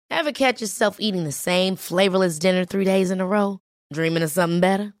Ever catch yourself eating the same flavorless dinner 3 days in a row? Dreaming of something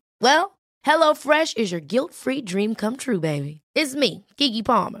better? Well, HelloFresh is your guilt-free dream come true, baby. It's me, Keke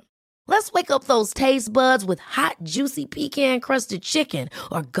Palmer. Let's wake up those taste buds with hot, juicy pecan-crusted chicken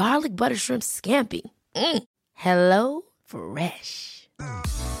or garlic butter shrimp scampi. Hello Fresh.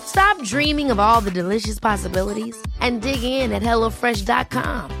 Stop dreaming of all the delicious possibilities and dig in at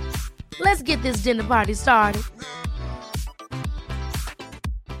HelloFresh.com. Let's get this dinner party started.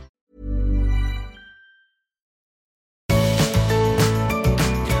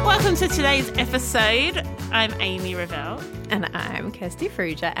 Welcome to today's episode. I'm Amy Revell. And I'm Kirsty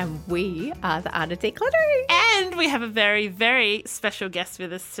Fruja, and we are the Art of Decluttering. And we have a very, very special guest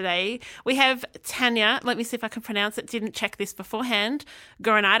with us today. We have Tanya, let me see if I can pronounce it, didn't check this beforehand,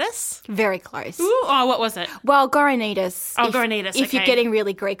 Goronitis? Very close. Ooh, oh, what was it? Well, Goronitis. Goronitis, If you're getting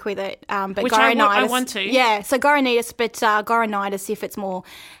really Greek with it. But which Goronitis, I want to. Yeah, so Goronitis, but Goronitis if it's more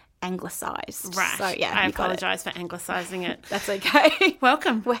anglicised. Right. So, yeah, I apologise for anglicising it. That's okay.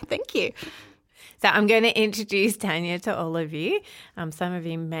 Welcome. Well, thank you. So I'm going to introduce Tanya to all of you. Some of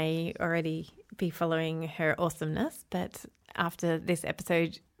you may already be following her awesomeness, but after this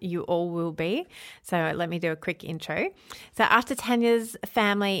episode, you all will be. So let me do a quick intro. So after Tanya's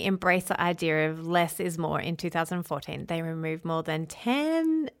family embraced the idea of less is more in 2014, they removed more than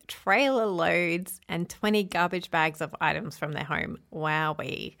 10 trailer loads and 20 garbage bags of items from their home.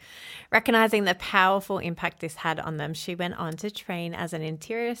 Wowee. Recognizing the powerful impact this had on them, she went on to train as an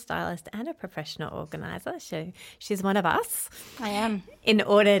interior stylist and a professional organizer. She's one of us. I am. In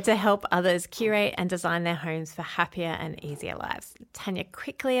order to help others curate and design their homes for happier and easier lives. Tanya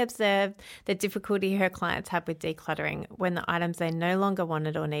quickly observed the difficulty her clients had with decluttering when the items they no longer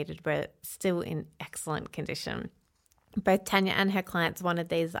wanted or needed were still in excellent condition. Both Tanya and her clients wanted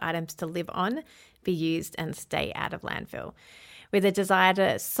these items to live on, be used, and stay out of landfill. With a desire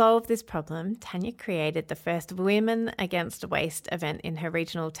to solve this problem, Tanya created the first Women Against Waste event in her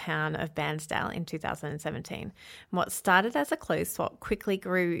regional town of Bairnsdale in 2017. What started as a clothes swap quickly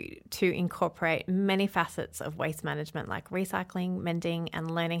grew to incorporate many facets of waste management like recycling, mending,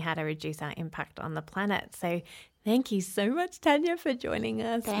 and learning how to reduce our impact on the planet. So thank you so much, Tanya, for joining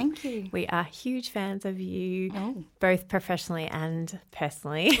us. Thank you. We are huge fans of you, Oh. both professionally and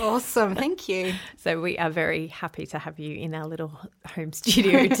personally. Awesome. Thank you. So we are very happy to have you in our little home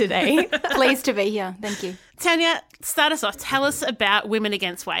studio today. Pleased to be here. Thank you. Tanya, start us off. Tell us about Women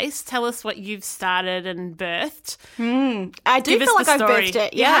Against Waste. Tell us what you've started and birthed. I do Give feel us like the I've story. birthed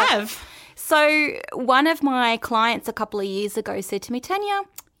it. You Yeah. have. So one of my clients a couple of years ago said to me, Tanya,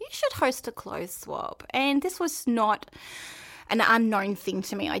 you should host a clothes swap. And this was not an unknown thing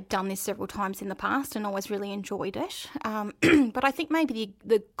to me. I'd done this several times in the past and always really enjoyed it. But I think maybe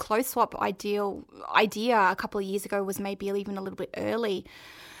the clothes swap idea a couple of years ago was maybe even a little bit early.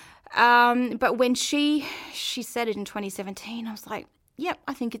 But when she said it in 2017, I was like, yep,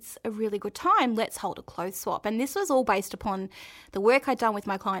 I think it's a really good time. Let's hold a clothes swap. And this was all based upon the work I'd done with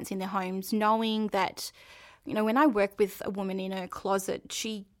my clients in their homes, knowing that, you know, when I work with a woman in her closet,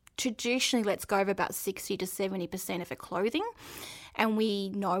 she traditionally lets go of about 60 to 70% of her clothing. And we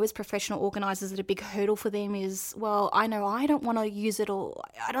know as professional organisers that a big hurdle for them is, well, I know I don't want to use it or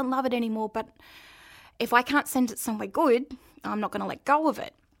I don't love it anymore, but if I can't send it somewhere good, I'm not going to let go of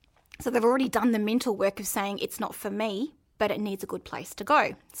it. So they've already done the mental work of saying it's not for me, but it needs a good place to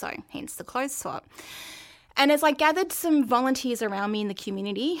go. So hence the clothes swap. And as I gathered some volunteers around me in the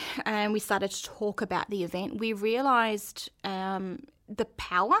community and we started to talk about the event, we realised the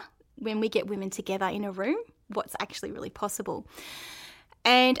power when we get women together in a room, what's actually really possible.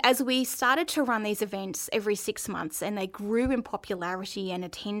 And as we started to run these events every 6 months and they grew in popularity and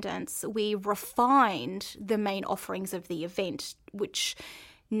attendance, we refined the main offerings of the event, which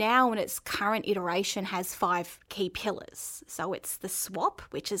now in its current iteration has 5 key pillars. So it's the swap,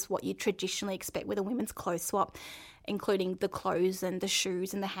 which is what you traditionally expect with a women's clothes swap, including the clothes and the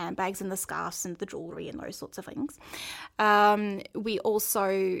shoes and the handbags and the scarves and the jewellery and those sorts of things. We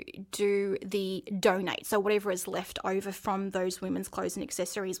also do the donate. So whatever is left over from those women's clothes and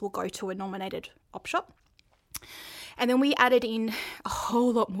accessories will go to a nominated op shop. And then we added in a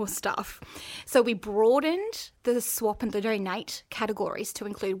whole lot more stuff. So we broadened the swap and the donate categories to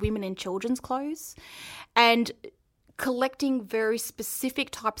include women and children's clothes and collecting very specific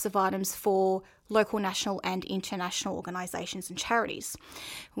types of items for local, national and international organisations and charities.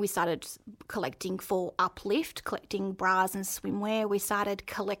 We started collecting for Uplift, collecting bras and swimwear. We started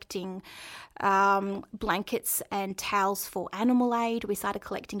collecting blankets and towels for Animal Aid. We started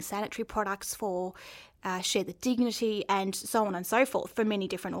collecting sanitary products for Share the Dignity and so on and so forth for many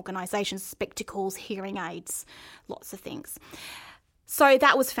different organisations, spectacles, hearing aids, lots of things. So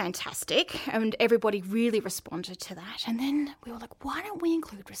that was fantastic, and everybody really responded to that. And then we were like, why don't we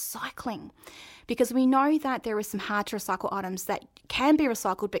include recycling? Because we know that there are some hard to recycle items that can be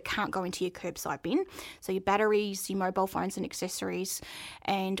recycled but can't go into your curbside bin. So your batteries, your mobile phones and accessories,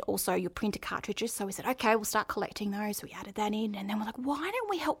 and also your printer cartridges. So we said, okay, we'll start collecting those. So we added that in, and then we're like, why don't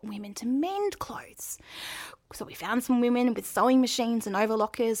we help women to mend clothes? So we found some women with sewing machines and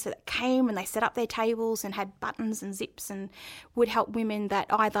overlockers that came and they set up their tables and had buttons and zips and would help women that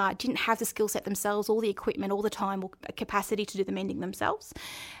either didn't have the skill set themselves or the equipment all the time or capacity to do the mending themselves.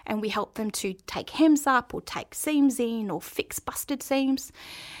 And we helped them to take hems up or take seams in or fix busted seams.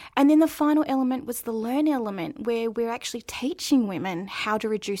 And then the final element was the learn element, where we're actually teaching women how to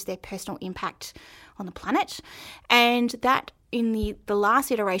reduce their personal impact on the planet. And that in the last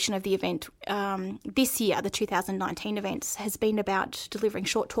iteration of the event this year, the 2019 events, has been about delivering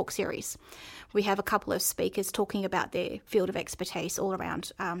short talk series. We have a couple of speakers talking about their field of expertise all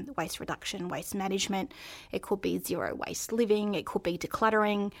around waste reduction, waste management. It could be zero waste living, it could be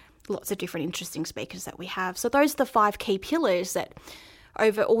decluttering, lots of different interesting speakers that we have. So those are the 5 key pillars that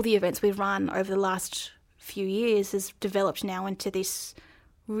over all the events we've run over the last few years has developed now into this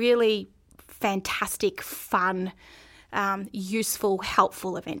really fantastic, fun, useful,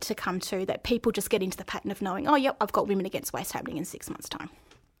 helpful event to come to, that people just get into the pattern of knowing, oh, yep, I've got Women Against Waste happening in 6 months' time.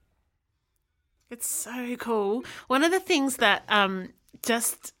 It's so cool. One of the things that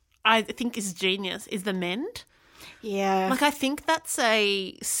I think is genius is the mend. Yeah. Like, I think that's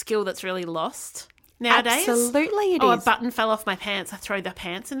a skill that's really lost nowadays. Absolutely it is. Oh, a button fell off my pants. I throw the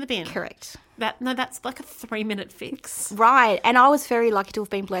pants in the bin. Correct. That's like a 3-minute fix. Right. And I was very lucky to have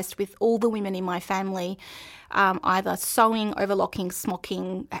been blessed with all the women in my family, either sewing, overlocking,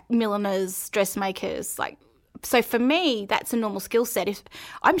 smocking, milliners, dressmakers. So for me, that's a normal skill set. If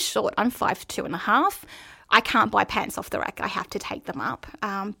I'm short, I'm 5'2.5". I can't buy pants off the rack. I have to take them up.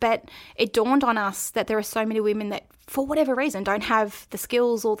 But it dawned on us that there are so many women that, for whatever reason, don't have the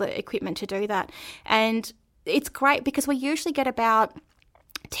skills or the equipment to do that. And it's great because we usually get about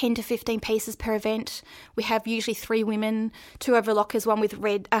 10 to 15 pieces per event. We have usually 3 women, 2 overlockers, one with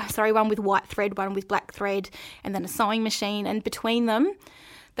white thread, one with black thread, and then a sewing machine. And between them,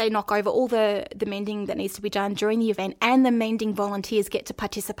 they knock over all the mending that needs to be done during the event, and the mending volunteers get to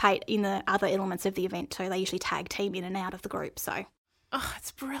participate in the other elements of the event too. They usually tag team in and out of the group. So,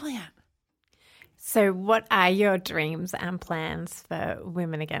 it's brilliant. So what are your dreams and plans for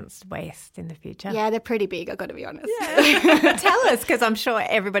Women Against Waste in the future? Yeah, they're pretty big, I've got to be honest. Yeah. Tell us, because I'm sure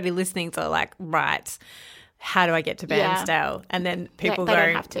everybody listening to like, right, how do I get to Bairnsdale? Yeah. And then people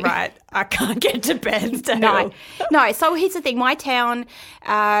going, right, I can't get to Bairnsdale. No. So here's the thing. My town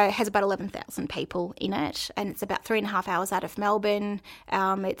has about 11,000 people in it, and it's about 3.5 hours out of Melbourne.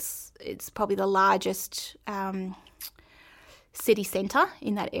 It's probably the largest city centre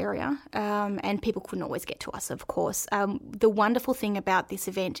in that area, and people couldn't always get to us, of course. The wonderful thing about this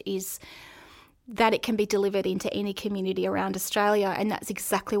event is that it can be delivered into any community around Australia, and that's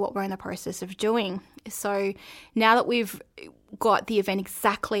exactly what we're in the process of doing. So now that we've got the event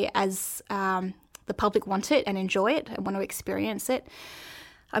exactly as the public want it and enjoy it and want to experience it,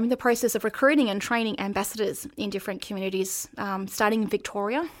 I'm in the process of recruiting and training ambassadors in different communities, starting in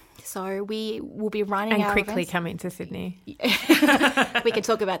Victoria. So we will be running and our quickly events. Coming to Sydney. We can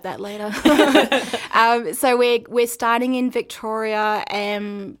talk about that later. So we're starting in Victoria,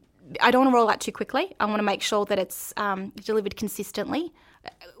 and I don't want to roll out too quickly. I want to make sure that it's delivered consistently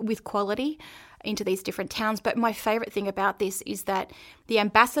with quality into these different towns. But my favourite thing about this is that the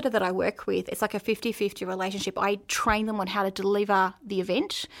ambassador that I work with, it's like a 50-50 relationship. I train them on how to deliver the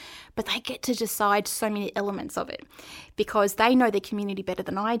event, but they get to decide so many elements of it because they know their community better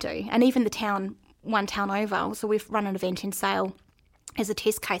than I do. And even the town, one town over, so we've run an event in Sale as a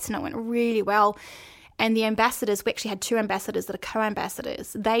test case and it went really well. And the ambassadors, we actually had 2 ambassadors that are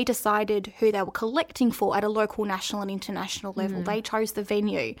co-ambassadors. They decided who they were collecting for at a local, national and international level. They chose the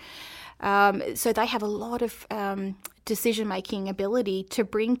venue. So they have a lot of decision-making ability to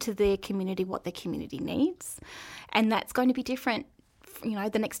bring to their community what their community needs. And that's going to be different,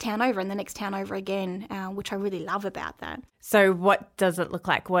 the next town over and the next town over again, which I really love about that. So what does it look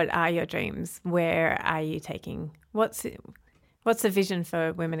like? What are your dreams? Where are you taking? What's the vision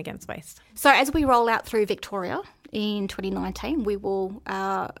for Women Against Waste? So as we roll out through Victoria in 2019, we will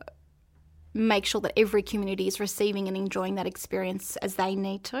make sure that every community is receiving and enjoying that experience as they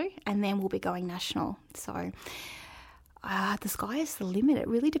need to, and then we'll be going national. So the sky is the limit. It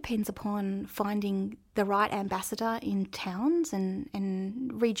really depends upon finding the right ambassador in towns and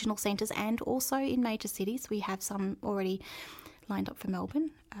regional centres and also in major cities. We have some already lined up for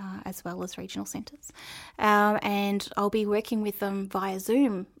Melbourne, as well as regional centres. And I'll be working with them via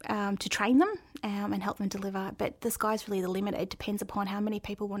Zoom to train them and help them deliver. But the sky's really the limit. It depends upon how many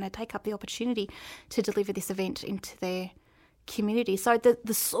people want to take up the opportunity to deliver this event into their community. So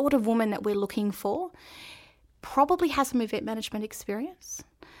the sort of woman that we're looking for probably has some event management experience.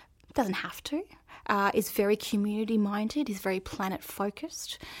 Doesn't have to. Is very community-minded, is very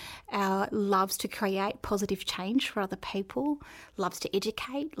planet-focused, loves to create positive change for other people, loves to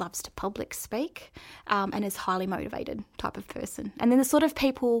educate, loves to public speak, and is highly motivated type of person. And then the sort of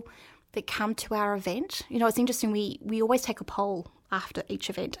people that come to our event, you know, it's interesting, we always take a poll after each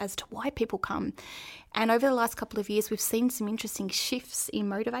event as to why people come. And over the last couple of years, we've seen some interesting shifts in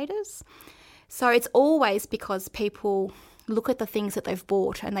motivators. So it's always because people look at the things that they've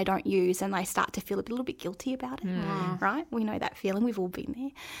bought and they don't use and they start to feel a little bit guilty about it, right? We know that feeling. We've all been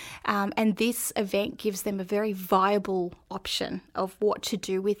there. And this event gives them a very viable option of what to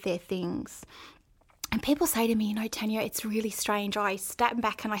do with their things. And people say to me, you know, Tanya, it's really strange. I step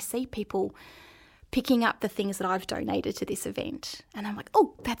back and I see people picking up the things that I've donated to this event. And I'm like,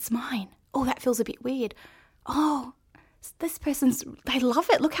 oh, that's mine. Oh, that feels a bit weird. Oh, this person's, they love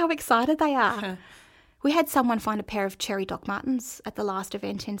it. Look how excited they are. We had someone find a pair of cherry Doc Martens at the last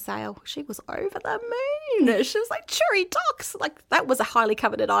event in sale. She was over the moon. She was like, cherry Docs. Like, that was a highly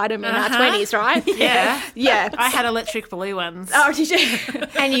coveted item in our 20s, right? Yeah. Yeah. I had electric blue ones. Oh, did you?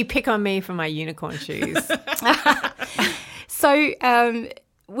 And you pick on me for my unicorn shoes. So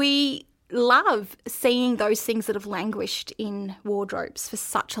we love seeing those things that have languished in wardrobes for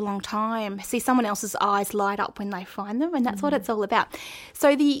such a long time. See someone else's eyes light up when they find them, and that's what it's all about.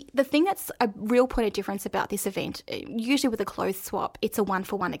 So the thing that's a real point of difference about this event, usually with a clothes swap, it's a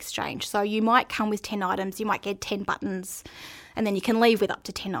 1-for-1 exchange. So you might come with 10 items, you might get 10 buttons, and then you can leave with up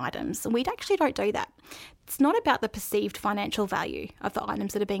to 10 items. And we actually don't do that. It's not about the perceived financial value of the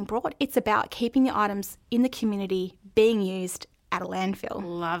items that are being brought. It's about keeping the items in the community being used at a landfill.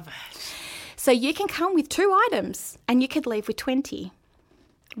 Love it. So you can come with 2 items and you could leave with 20.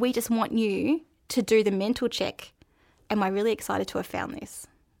 We just want you to do the mental check. Am I really excited to have found this?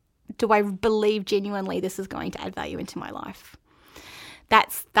 Do I believe genuinely this is going to add value into my life?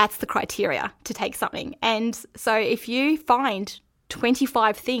 That's the criteria to take something. And so if you find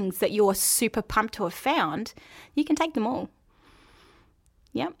 25 things that you're super pumped to have found, you can take them all.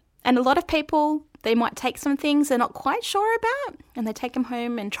 Yep. And a lot of people, they might take some things they're not quite sure about and they take them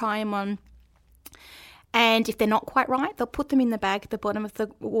home and try them on. And if they're not quite right, they'll put them in the bag at the bottom of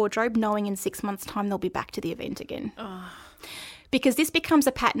the wardrobe, knowing in 6 months' time they'll be back to the event again. Oh. Because this becomes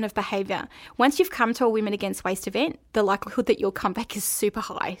a pattern of behaviour. Once you've come to a Women Against Waste event, the likelihood that you'll come back is super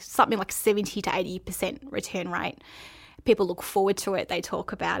high, something like 70 to 80% return rate. People look forward to it, they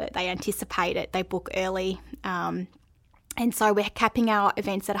talk about it, they anticipate it, they book early. And so we're capping our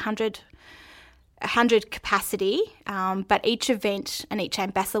events at 100 capacity, but each event and each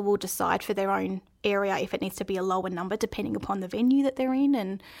ambassador will decide for their own area if it needs to be a lower number depending upon the venue that they're in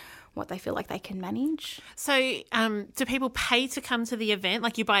and what they feel like they can manage. So do people pay to come to the event?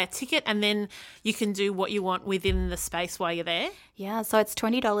 Like you buy a ticket and then you can do what you want within the space while you're there? Yeah, so it's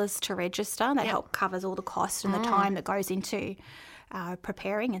 $20 to register. That help covers all the costs and the time that goes into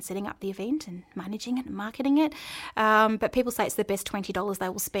preparing and setting up the event and managing it and marketing it. But people say it's the best $20 they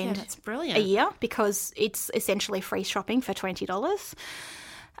will spend that's brilliant. a year because it's essentially free shopping for $20.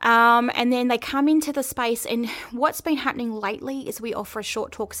 And then they come into the space, and what's been happening lately is we offer a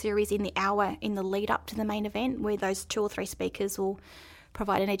short talk series in the hour in the lead up to the main event where those 2 or 3 speakers will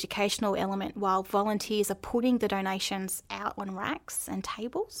provide an educational element while volunteers are putting the donations out on racks and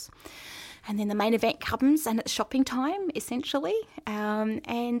tables. And then the main event comes and it's shopping time, essentially.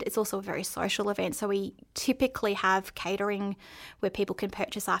 And it's also a very social event. So we typically have catering where people can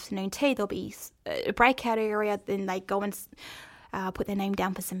purchase afternoon tea. There'll be a breakout area. Then they go and put their name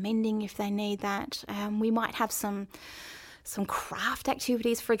down for some mending if they need that. We might have some craft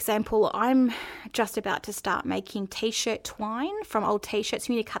activities. For example, I'm just about to start making T-shirt twine from old T-shirts.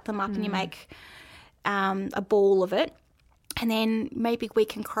 You need to cut them up and you make a ball of it. And then maybe we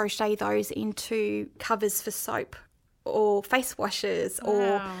can crochet those into covers for soap or face washes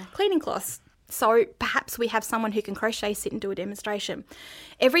or cleaning cloths. So perhaps we have someone who can crochet, sit and do a demonstration.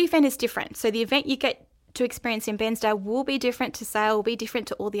 Every event is different. So the event you get to experience in Bairnsdale will be different to Sale, will be different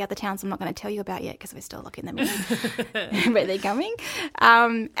to all the other towns I'm not going to tell you about yet because we're still looking them in where they're coming.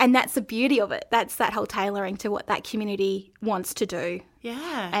 And that's the beauty of it. That's that whole tailoring to what that community wants to do.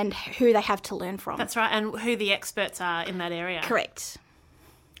 Yeah. And who they have to learn from. That's right, and who the experts are in that area. Correct.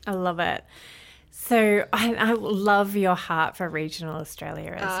 I love it. So I love your heart for regional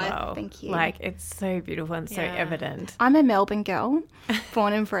Australia as well. Thank you. Like, it's so beautiful and so evident. I'm a Melbourne girl,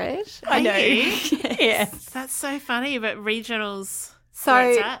 born and bred. I know. Yes. That's so funny, but regionals...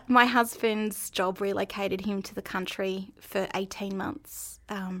 So my husband's job relocated him to the country for 18 months,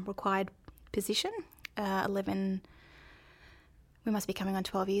 required position, 11, we must be coming on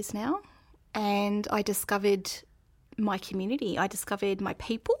 12 years now. And I discovered my community. I discovered my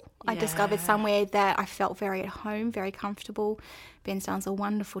people. I discovered somewhere that I felt very at home, very comfortable. Bairnsdale's a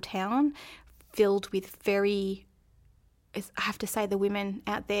wonderful town filled with I have to say the women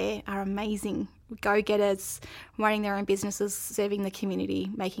out there are amazing, go-getters, running their own businesses, serving the community,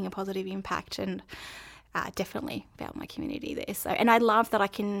 making a positive impact, and definitely about my community there. So, and I love that I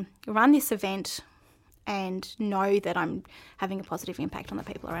can run this event and know that I'm having a positive impact on the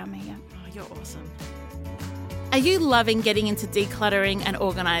people around me. Yeah. Oh, you're awesome. Are you loving getting into decluttering and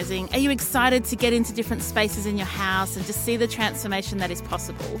organising? Are you excited to get into different spaces in your house and just see the transformation that is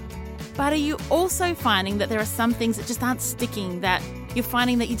possible? But are you also finding that there are some things that just aren't sticking, that you're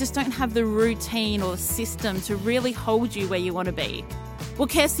finding that you just don't have the routine or system to really hold you where you want to be? Well,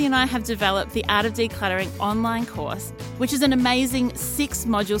 Kirsty and I have developed the Art of Decluttering online course, which is an amazing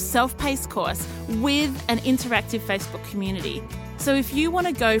 6-module self-paced course with an interactive Facebook community. So if you want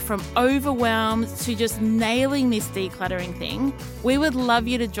to go from overwhelmed to just nailing this decluttering thing, we would love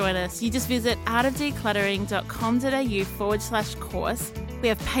you to join us. You just visit artofdecluttering.com.au/course. We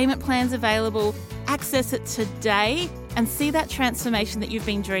have payment plans available. Access it today and see that transformation that you've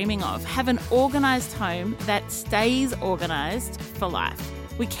been dreaming of. Have an organised home that stays organised for life.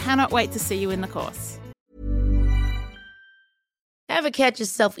 We cannot wait to see you in the course. Ever catch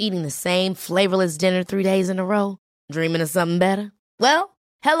yourself eating the same flavorless dinner 3 days in a row? Dreaming of something better? Well,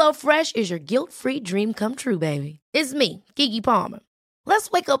 HelloFresh is your guilt-free dream come true, baby. It's me, Keke Palmer.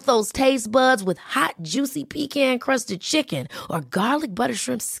 Let's wake up those taste buds with hot, juicy pecan-crusted chicken or garlic butter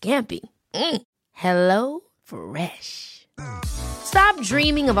shrimp scampi. HelloFresh. Stop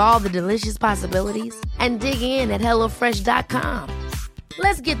dreaming of all the delicious possibilities and dig in at HelloFresh.com.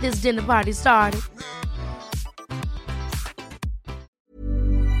 Let's get this dinner party started.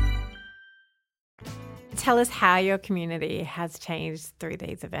 Tell us how your community has changed through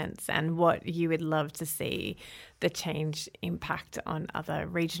these events and what you would love to see the change impact on other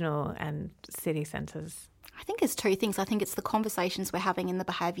regional and city centres. I think it's two things. I think it's the conversations we're having and the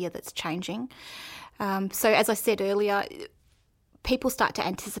behaviour that's changing. So as I said earlier, people start to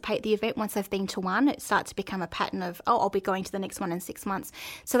anticipate the event once they've been to one. It starts to become a pattern of, I'll be going to the next one in 6 months.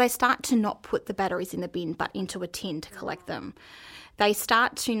 So they start to not put the batteries in the bin but into a tin to collect them. They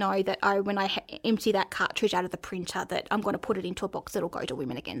start to know that, when I empty that cartridge out of the printer, that I'm going to put it into a box that'll go to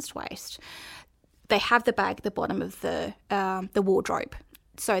Women Against Waste. They have the bag at the bottom of the wardrobe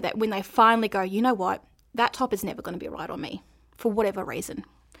so that when they finally go, you know what, that top is never going to be right on me for whatever reason,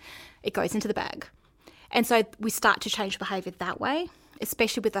 it goes into the bag. And so we start to change behaviour that way,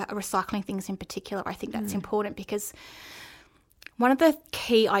 especially with the recycling things in particular. I think that's important because one of the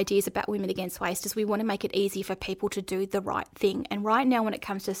key ideas about Women Against Waste is we want to make it easy for people to do the right thing. And right now, when it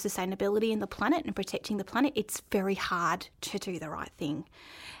comes to sustainability and the planet and protecting the planet, it's very hard to do the right thing.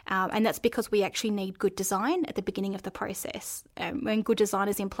 And that's because we actually need good design at the beginning of the process. When good design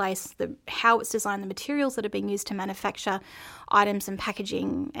is in place, how it's designed, the materials that are being used to manufacture items and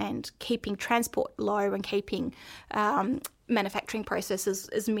packaging, and keeping transport low and keeping manufacturing processes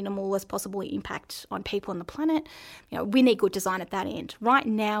as minimal as possible impact on people and the planet. We need good design at that end. Right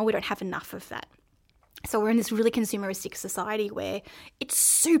now, we don't have enough of that. So we're in this really consumeristic society where it's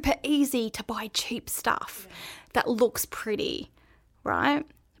super easy to buy cheap stuff that looks pretty, right?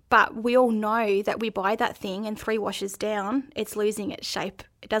 But we all know that we buy that thing and 3 washes down, it's losing its shape.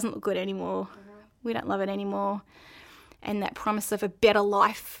 It doesn't look good anymore. We don't love it anymore. And that promise of a better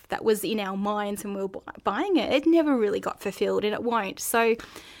life that was in our minds when we were buying it, it never really got fulfilled, and it won't. So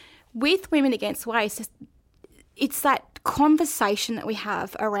with Women Against Waste, it's that conversation that we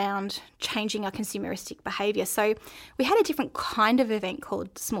have around changing our consumeristic behaviour. So we had a different kind of event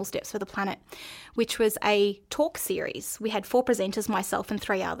called Small Steps for the Planet, which was a talk series. We had 4 presenters, myself and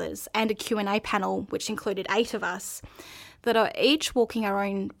 3 others, and a Q&A panel, which included 8 of us, that are each walking our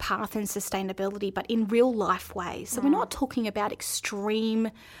own path in sustainability, but in real life ways. So we're not talking about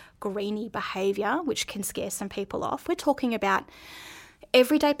extreme greeny behaviour, which can scare some people off. We're talking about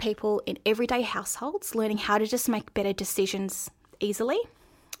everyday people in everyday households learning how to just make better decisions easily.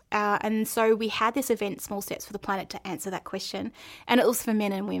 And so we had this event, Small Steps for the Planet, to answer that question. And it was for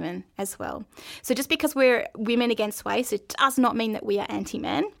men and women as well. So just because we're Women Against Waste, it does not mean that we are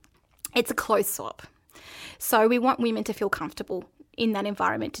anti-men. It's a clothes swap. So we want women to feel comfortable in that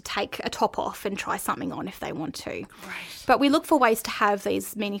environment to take a top off and try something on if they want to. Right. But we look for ways to have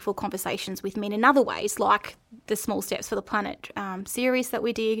these meaningful conversations with men in other ways, like the Small Steps for the Planet series that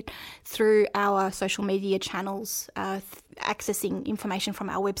we did, through our social media channels, accessing information from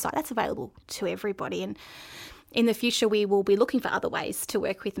our website. That's available to everybody. And in the future, we will be looking for other ways to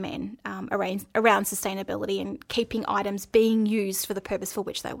work with men around sustainability and keeping items being used for the purpose for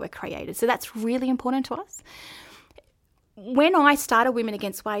which they were created. So that's really important to us. When I started Women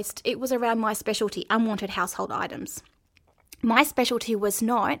Against Waste, it was around my specialty, unwanted household items. My specialty was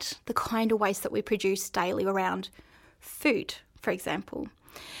not the kind of waste that we produce daily around food, for example.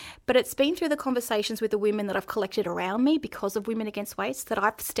 But it's been through the conversations with the women that I've collected around me because of Women Against Waste that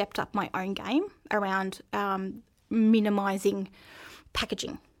I've stepped up my own game around minimising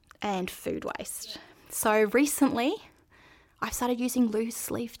packaging and food waste. So recently, I've started using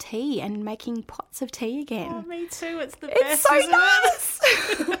loose leaf tea and making pots of tea again. Oh, me too. It's the It's best. so isn't nice.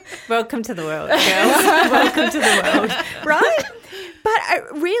 Welcome to the world, girls. Welcome to the world. Right?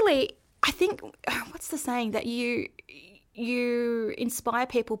 But really, I think, what's the saying? That you inspire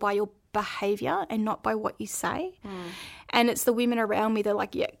people by your behaviour and not by what you say. And it's the women around me that are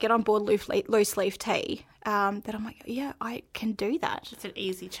like, yeah, get on board loose leaf tea. That I'm like, yeah, I can do that. It's an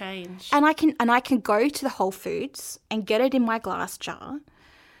easy change. And I can go to the Whole Foods and get it in my glass jar.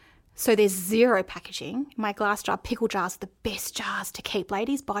 So there's zero packaging. My glass jar, pickle jars are the best jars to keep.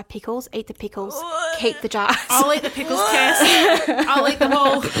 Ladies, buy pickles, eat the pickles, keep the jars. I'll eat the pickles, Cass. I'll eat them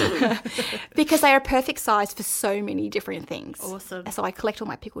all. Because they are a perfect size for so many different things. Awesome. So I collect all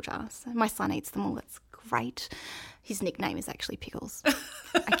my pickle jars. My son eats them all. That's great. His nickname is actually Pickles.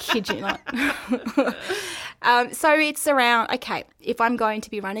 I kid you not. So it's around, okay, if I'm going to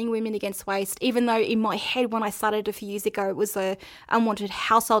be running Women Against Waste, even though in my head when I started a few years ago, it was unwanted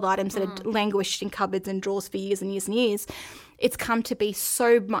household items that had languished in cupboards and drawers for years and years and years, it's come to be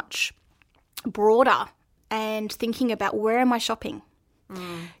so much broader and thinking about where am I shopping?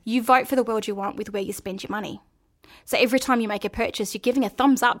 You vote for the world you want with where you spend your money. So every time you make a purchase, you're giving a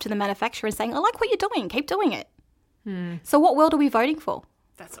thumbs up to the manufacturer and saying, I like what you're doing, keep doing it. So what world are we voting for?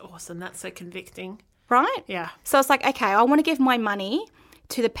 That's awesome. That's so convicting. Right? Yeah. So it's like, okay, I want to give my money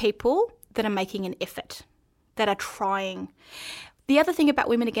to the people that are making an effort, that are trying. The other thing about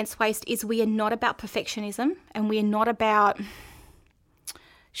Women Against Waste is we are not about perfectionism and we are not about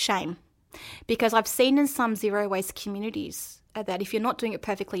shame. Because I've seen in some zero waste communities that if you're not doing it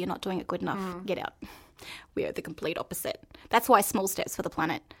perfectly, you're not doing it good enough. Get out. We are the complete opposite. That's why Small Steps for the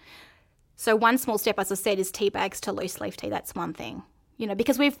Planet. So one small step, as I said, is tea bags to loose leaf tea. That's one thing. You know,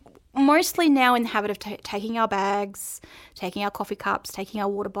 because we've mostly now in the habit of taking our bags, taking our coffee cups, taking our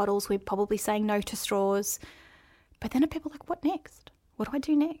water bottles. We're probably saying no to straws. But then are people like, what next? What do I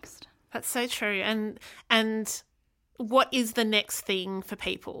do next? That's so true. And what is the next thing for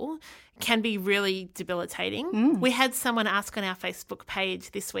people can be really debilitating. We had someone ask on our Facebook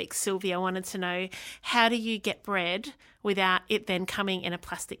page this week, Sylvia wanted to know, how do you get bread without it then coming in a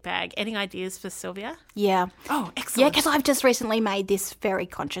plastic bag? Any ideas for Sylvia? Yeah. Oh, excellent. Yeah, because I've just recently made this very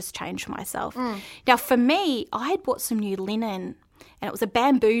conscious change for myself. Now, for me, I had bought some new linen, and it was a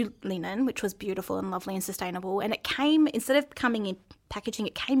bamboo linen, which was beautiful and lovely and sustainable. And it came, instead of coming in packaging,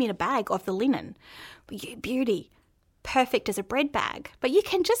 it came in a bag of the linen. Beauty. Perfect as a bread bag. But you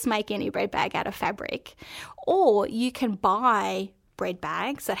can just make any bread bag out of fabric. Or you can buy bread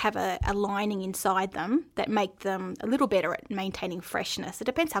bags that have a lining inside them that make them a little better at maintaining freshness. It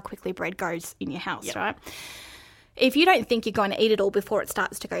depends how quickly bread goes in your house, right? If you don't think you're going to eat it all before it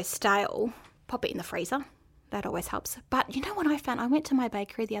starts to go stale, pop it in the freezer. That always helps. But you know what I found? I went to my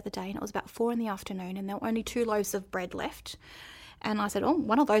bakery the other day and it was about 4 p.m. and there were only 2 loaves of bread left. And I said, oh,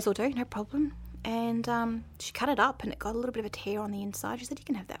 one of those will do, no problem. And she cut it up and it got a little bit of a tear on the inside. She said, you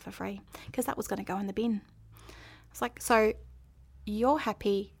can have that for free, because that was going to go in the bin. I was like, so you're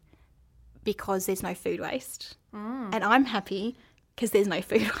happy because there's no food waste, and I'm happy because there's no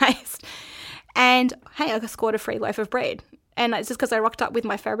food waste. And hey, I scored a free loaf of bread. And it's just because I rocked up with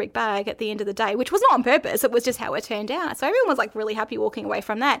my fabric bag at the end of the day, which was not on purpose. It was just how it turned out. So everyone was like really happy walking away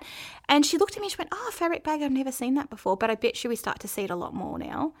from that. And she looked at me and she went, oh, fabric bag, I've never seen that before. But I bet you we start to see it a lot more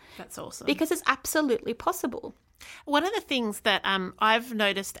now. That's awesome. Because it's absolutely possible. One of the things that I've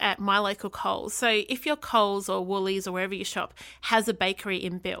noticed at my local Coles, so if your Coles or Woolies or wherever you shop has a bakery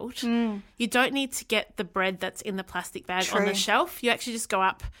inbuilt, you don't need to get the bread that's in the plastic bag on the shelf. You actually just go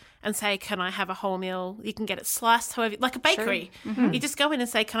up and say, can I have a wholemeal? You can get it sliced, however, like a bakery. You just go in and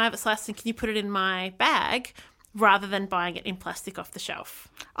say, can I have it sliced and can you put it in my bag? rather than buying it in plastic off the shelf?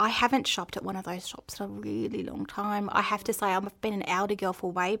 I haven't shopped at one of those shops in a really long time. I have to say I've been an Aldi girl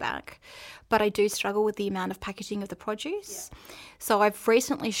for way back, but I do struggle with the amount of packaging of the produce. Yeah. So I've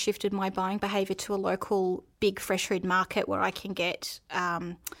recently shifted my buying behaviour to a local big fresh food market where I can get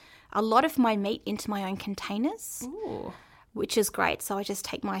a lot of my meat into my own containers. Ooh. Which is great. So I just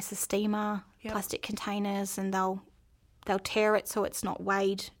take my Sistema plastic containers and they'll tear it so it's not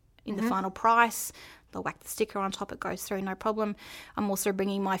weighed in the final price. They'll whack the sticker on top, it goes through, no problem. I'm also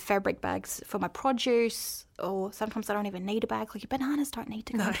bringing my fabric bags for my produce, or sometimes I don't even need a bag. Like your bananas don't need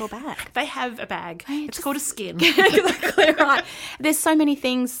to go into a bag. They have a bag. It's called a skin. Exactly right. There's so many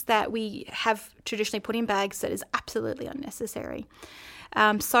things that we have traditionally put in bags that is absolutely unnecessary.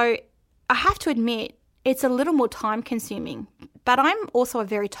 So I have to admit, it's a little more time consuming, but I'm also a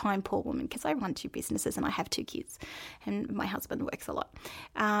very time poor woman because I run 2 businesses and I have 2 kids and my husband works a lot.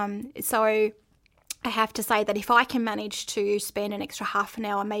 So I have to say that if I can manage to spend an extra half an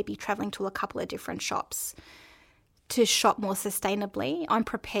hour maybe travelling to a couple of different shops to shop more sustainably, I'm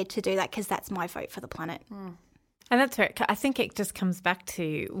prepared to do that because that's my vote for the planet. And that's right. I think it just comes back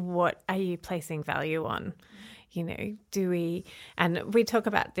to what are you placing value on? You know, and we talk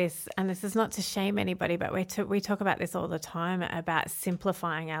about this, and this is not to shame anybody, but we talk about this all the time about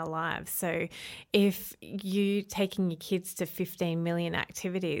simplifying our lives. So if you taking your kids to 15 million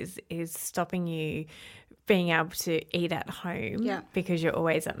activities is stopping you being able to eat at home because you're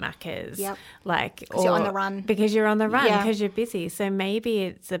always at Macca's. Yep. Or you're on the run. Because you're on the run, because you're busy. So maybe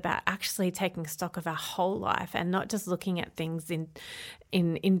it's about actually taking stock of our whole life and not just looking at things in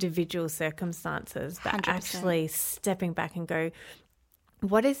individual circumstances, but 100%. Actually stepping back and go,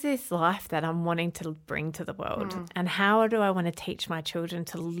 what is this life that I'm wanting to bring to the world? And how do I want to teach my children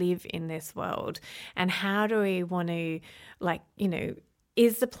to live in this world? And how do we want to,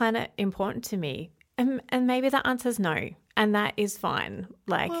 is the planet important to me? And maybe the answer is no, and that is fine.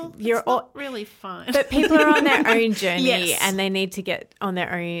 You're all really fine. But people are on their own journey, yes. and they need to get on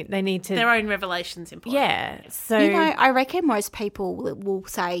their own. They need to their own revelations important. Yeah. So I reckon most people will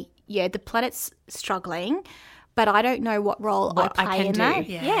say, yeah, the planet's struggling, but I don't know what role I play in that.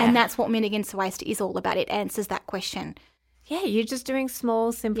 Yeah. And that's what Men Against Waste is all about. It answers that question. Yeah, you're just doing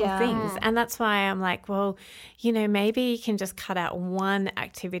small, simple things. And that's why I'm like, well, maybe you can just cut out one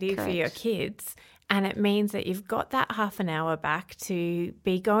activity for your kids. And it means that you've got that half an hour back to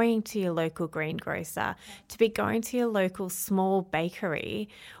be going to your local greengrocer, to be going to your local small bakery,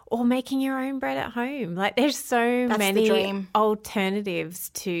 or making your own bread at home. There's so many alternatives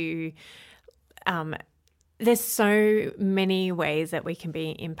to there's so many ways that we can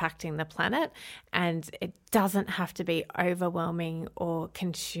be impacting the planet, and it doesn't have to be overwhelming or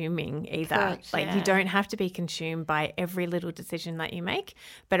consuming either. Correct, You don't have to be consumed by every little decision that you make,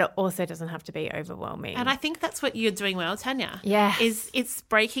 but it also doesn't have to be overwhelming. And I think that's what you're doing well, Tanya. Yeah. It's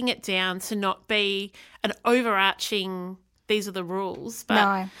breaking it down to not be an overarching these are the rules.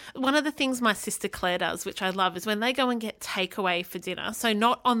 But one of the things my sister Claire does, which I love, is when they go and get takeaway for dinner. So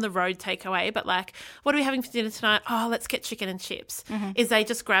not on the road takeaway, but what are we having for dinner tonight? Oh, let's get chicken and chips. Is they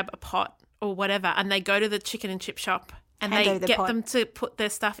just grab a pot or whatever and they go to the chicken and chip shop and they get them to put their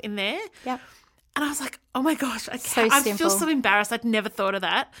stuff in there. Yep. And I was like, oh my gosh, I simple. feel so embarrassed. I'd never thought of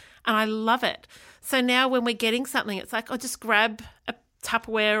that. And I love it. So now when we're getting something, it's like, just grab a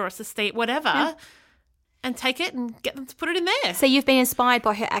Tupperware or a Sistema, whatever, and take it and get them to put it in there. So you've been inspired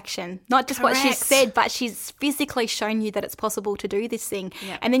by her action, not just what she said, but she's physically shown you that it's possible to do this thing.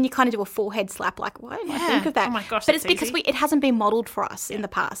 Yep. And then you kind of do a forehead slap why didn't I think of that? Oh my gosh, but it's because it hasn't been modelled for us in the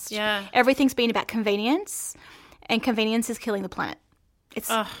past. Yeah. Everything's been about convenience, and convenience is killing the planet.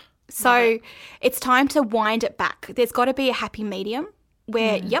 So it's time to wind it back. There's got to be a happy medium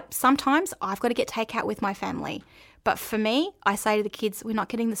where, sometimes I've got to get takeout with my family. But for me, I say to the kids, we're not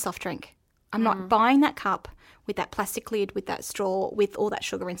getting the soft drink. I'm not buying that cup with that plastic lid, with that straw, with all that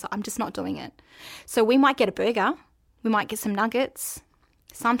sugar inside. I'm just not doing it. So we might get a burger. We might get some nuggets.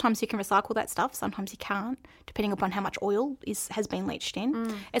 Sometimes you can recycle that stuff. Sometimes you can't, depending upon how much oil has been leached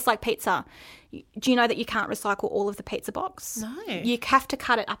in. It's like pizza. Do you know that you can't recycle all of the pizza box? No. You have to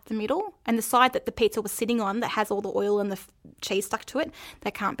cut it up the middle, and the side that the pizza was sitting on that has all the oil and the cheese stuck to it,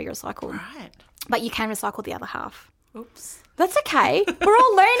 that can't be recycled. Right. But you can recycle the other half. Oops. That's okay. We're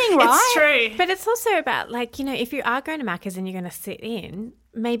all learning, right? It's true. But it's also about, if you are going to Macca's and you're going to sit in,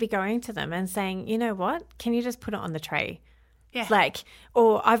 maybe going to them and saying, you know what, can you just put it on the tray? Yeah.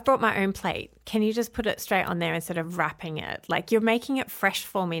 Or I've brought my own plate. Can you just put it straight on there instead of wrapping it? You're making it fresh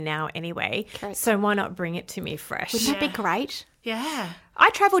for me now anyway. Correct. So why not bring it to me fresh? Wouldn't that be great? Yeah. I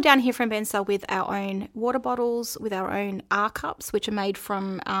travelled down here from Bensa with our own water bottles, with our own R cups, which are made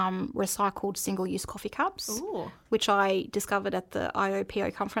from recycled single-use coffee cups, which I discovered at the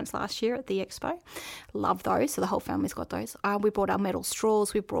IOPO conference last year at the expo. Love those. So the whole family's got those. We brought our metal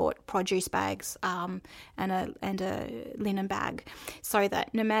straws. We brought produce bags and a linen bag, so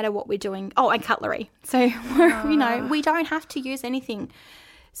that no matter what we're doing, and cutlery. So we don't have to use anything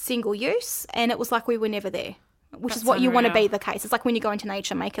single-use, and it was like we were never there. Which is what you want to be the case. It's like when you go into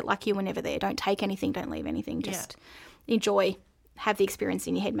nature, make it like you were never there. Don't take anything, don't leave anything. Just enjoy, have the experience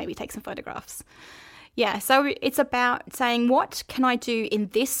in your head, maybe take some photographs. Yeah, so it's about saying, what can I do in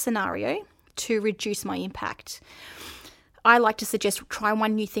this scenario to reduce my impact? I like to suggest try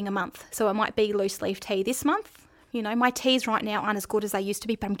one new thing a month. So it might be loose leaf tea this month. You know, my teas right now aren't as good as they used to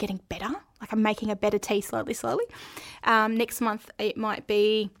be, but I'm getting better. Like I'm making a better tea slowly. Next month it might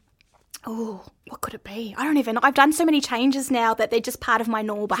be... what could it be? I don't even know. I've done so many changes now that they're just part of my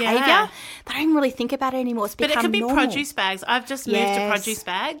normal behaviour that I don't even really think about it anymore. It's become But it can be normal. produce bags. I've just moved to produce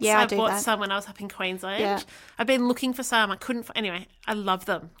bags. Yeah, I bought some when I was up in Queensland. Yeah. I've been looking for some. I couldn't. Anyway, I love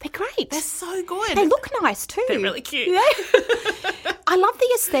them. They're great. They're so good. They look nice too. They're really cute. Yeah. I love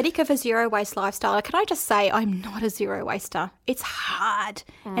the aesthetic of a zero waste lifestyle. Can I just say I'm not a zero waster? It's hard.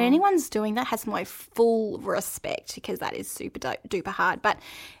 And anyone's doing that has my full respect, because that is super duper hard. But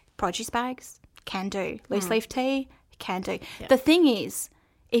produce bags, can do. Loose leaf tea, can do. Yeah. The thing is,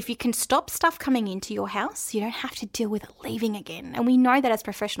 if you can stop stuff coming into your house, you don't have to deal with it leaving again. And we know that as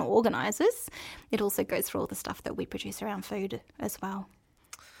professional organisers, it also goes for all the stuff that we produce around food as well.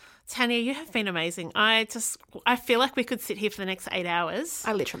 Tanya, you have been amazing. I feel like we could sit here for the next 8 hours.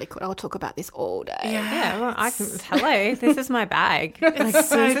 I literally could. I'll talk about this all day. Yeah, well, I can. Hello, this is my bag. It's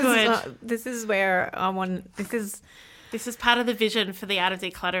so good. This is where I want. This is part of the vision for the Art of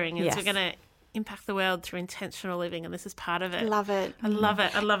Decluttering. Is we're going to impact the world through intentional living, and this is part of it. Love it. I love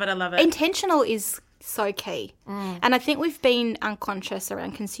it. I love it. I love it. Intentional is so key. And I think we've been unconscious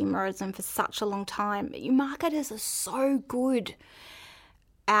around consumerism for such a long time. Marketers are so good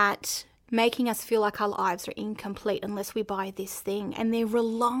at making us feel like our lives are incomplete unless we buy this thing. And they're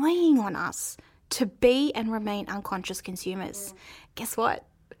relying on us to be and remain unconscious consumers. Guess what?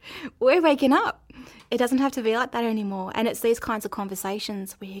 We're waking up. It doesn't have to be like that anymore. And it's these kinds of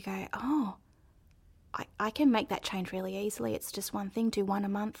conversations where you go, I can make that change really easily. It's just one thing, do one a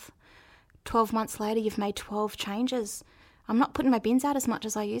month. 12 months later, you've made 12 changes. I'm not putting my bins out as much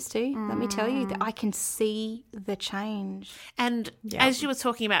as I used to. Let me tell you that I can see the change. And as you were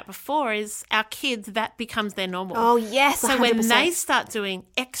talking about before, is our kids, that becomes their normal. Oh, yes, So 100%. when they start doing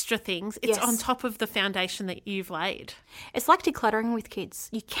extra things, it's on top of the foundation that you've laid. It's like decluttering with kids.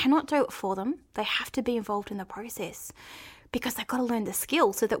 You cannot do it for them. They have to be involved in the process, because they've got to learn the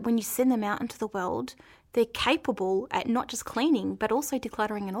skill so that when you send them out into the world, they're capable at not just cleaning, but also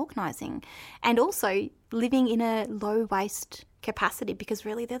decluttering and organising, and also living in a low waste capacity, because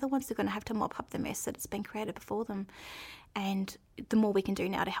really they're the ones who are going to have to mop up the mess that has been created before them. And the more we can do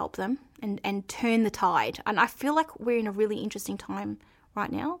now to help them and turn the tide. And I feel like we're in a really interesting time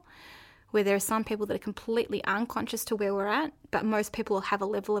right now, where there are some people that are completely unconscious to where we're at, but most people have a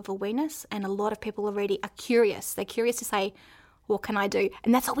level of awareness, and a lot of people already are curious. They're curious to say, what can I do?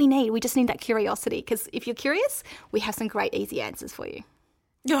 And that's all we need. We just need that curiosity, because if you're curious, we have some great easy answers for you.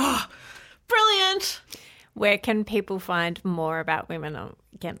 Oh, brilliant. Where can people find more about Women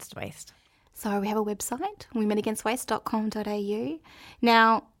Against Waste? So we have a website, womenagainstwaste.com.au.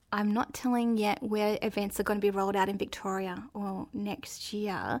 Now, I'm not telling yet where events are going to be rolled out in Victoria or next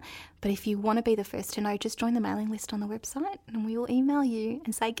year, but if you want to be the first to know, just join the mailing list on the website and we will email you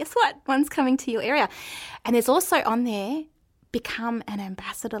and say, guess what? One's coming to your area. And there's also on there, become an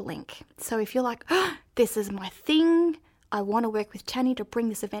ambassador link. So if you're like, this is my thing, I want to work with Tanya to bring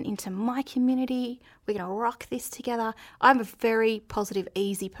this event into my community, we're going to rock this together. I'm a very positive,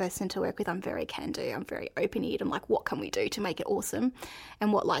 easy person to work with. I'm very can-do. I'm very open-eared. I'm like, what can we do to make it awesome?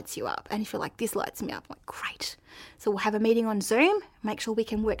 And what lights you up? And if you're like, this lights me up, I'm like, great. So we'll have a meeting on Zoom, make sure we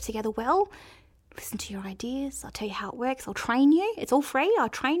can work together well, listen to your ideas. I'll tell you how it works. I'll train you. It's all free. I'll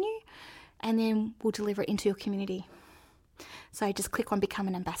train you. And then we'll deliver it into your community. So just click on Become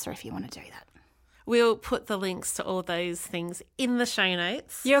an Ambassador if you want to do that. We'll put the links to all those things in the show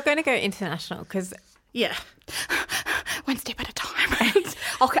notes. You're going to go international because... Yeah. One step at a time.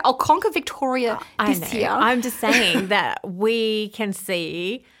 I'll conquer Victoria this year. I'm just saying that we can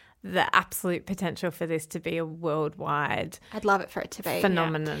see the absolute potential for this to be a worldwide... I'd love it for it to be.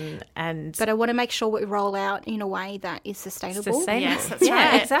 ...phenomenon. And but I want to make sure we roll out in a way that is sustainable. Yes, that's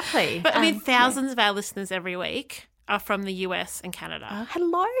right. Exactly. But I mean, thousands of our listeners every week are from the US and Canada.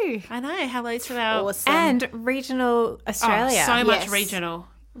 Hello. I know. Hello to our... Awesome. And regional Australia. So much regional.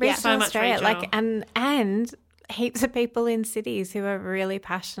 So much Australia. Regional. And heaps of people in cities who are really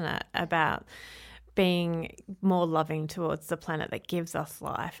passionate about being more loving towards the planet that gives us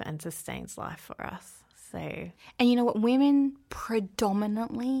life and sustains life for us. So, and you know what? Women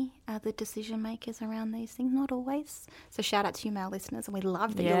predominantly are the decision makers around these things, not always. So shout out to you male listeners, and we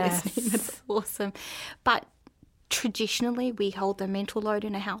love that you're listening. That's awesome. But traditionally, we hold the mental load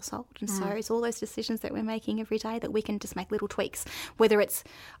in a household. And so it's all those decisions that we're making every day that we can just make little tweaks. Whether it's,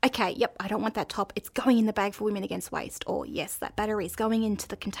 okay, yep, I don't want that top. It's going in the bag for women against waste. Or, yes, that battery is going into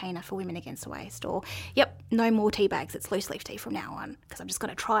the container for women against waste. Or, yep, no more tea bags. It's loose leaf tea from now on because I'm just going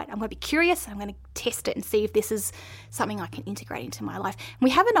to try it. I'm going to be curious. I'm going to test it and see if this is something I can integrate into my life. And we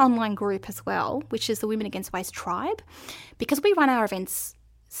have an online group as well, which is the Women Against Waste Tribe. Because we run our events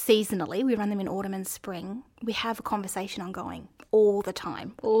seasonally, we run them in autumn and spring, we have a conversation ongoing all the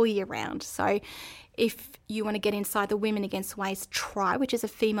time, all year round. So if you want to get inside the Women Against Waste Tribe, which is a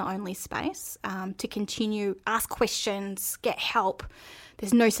female-only space, to continue, ask questions, get help,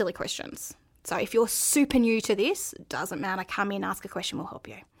 there's no silly questions. So if you're super new to this, it doesn't matter, come in, ask a question, we'll help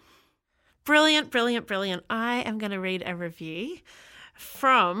you. Brilliant, brilliant, brilliant. I am going to read a review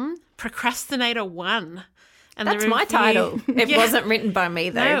from Procrastinator 1. And that's my title. It wasn't written by me,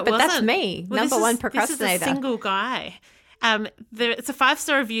 though, no, but that's me, number one procrastinator. This is a single guy. It's a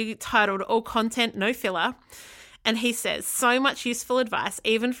 5-star review titled All Content, No Filler. And he says, so much useful advice,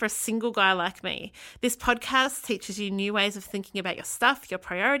 even for a single guy like me. This podcast teaches you new ways of thinking about your stuff, your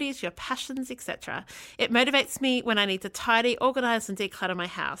priorities, your passions, etc. It motivates me when I need to tidy, organise and declutter my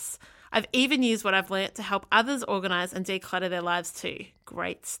house. I've even used what I've learnt to help others organise and declutter their lives too.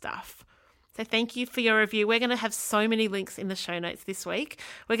 Great stuff. So thank you for your review. We're going to have so many links in the show notes this week.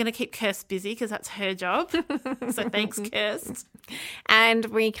 We're going to keep Kirst busy because that's her job. So thanks, Kirst. And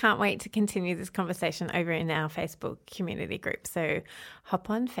we can't wait to continue this conversation over in our Facebook community group. So hop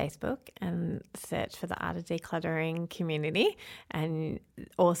on Facebook and search for the Art of Decluttering community, and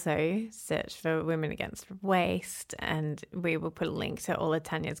also search for Women Against Waste. And we will put a link to all of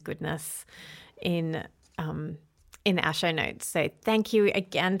Tanya's goodness in our show notes. So thank you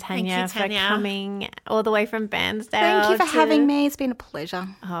again, Tanya, for coming all the way from Bairnsdale. Thank you for having me. It's been a pleasure.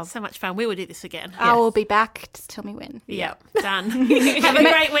 Oh, so much fun. We will do this again. I will be back. Just tell me when. Yep, done. Have a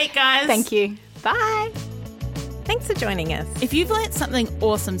great week, guys. Thank you. Bye. Thanks for joining us. If you've learnt something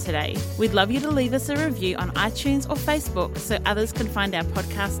awesome today, we'd love you to leave us a review on iTunes or Facebook so others can find our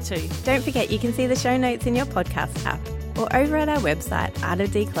podcast too. Don't forget, you can see the show notes in your podcast app or over at our website,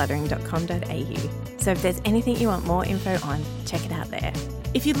 artofdecluttering.com.au. So if there's anything you want more info on, check it out there.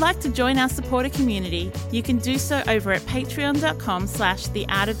 If you'd like to join our supporter community, you can do so over at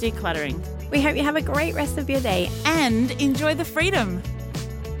patreon.com/theartofdecluttering. We hope you have a great rest of your day and enjoy the freedom.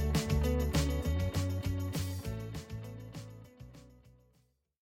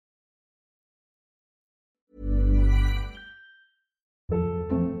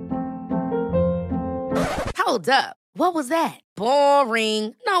 Hold up. What was that?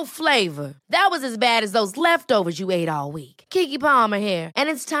 Boring. No flavor. That was as bad as those leftovers you ate all week. Keke Palmer here, and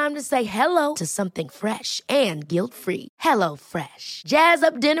it's time to say hello to something fresh and guilt-free. Hello Fresh. Jazz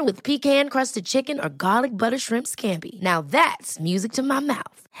up dinner with pecan-crusted chicken or garlic butter shrimp scampi. Now that's music to my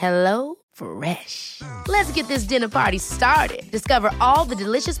mouth. Hello Fresh. Let's get this dinner party started. Discover all the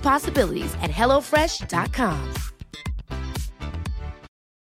delicious possibilities at HelloFresh.com.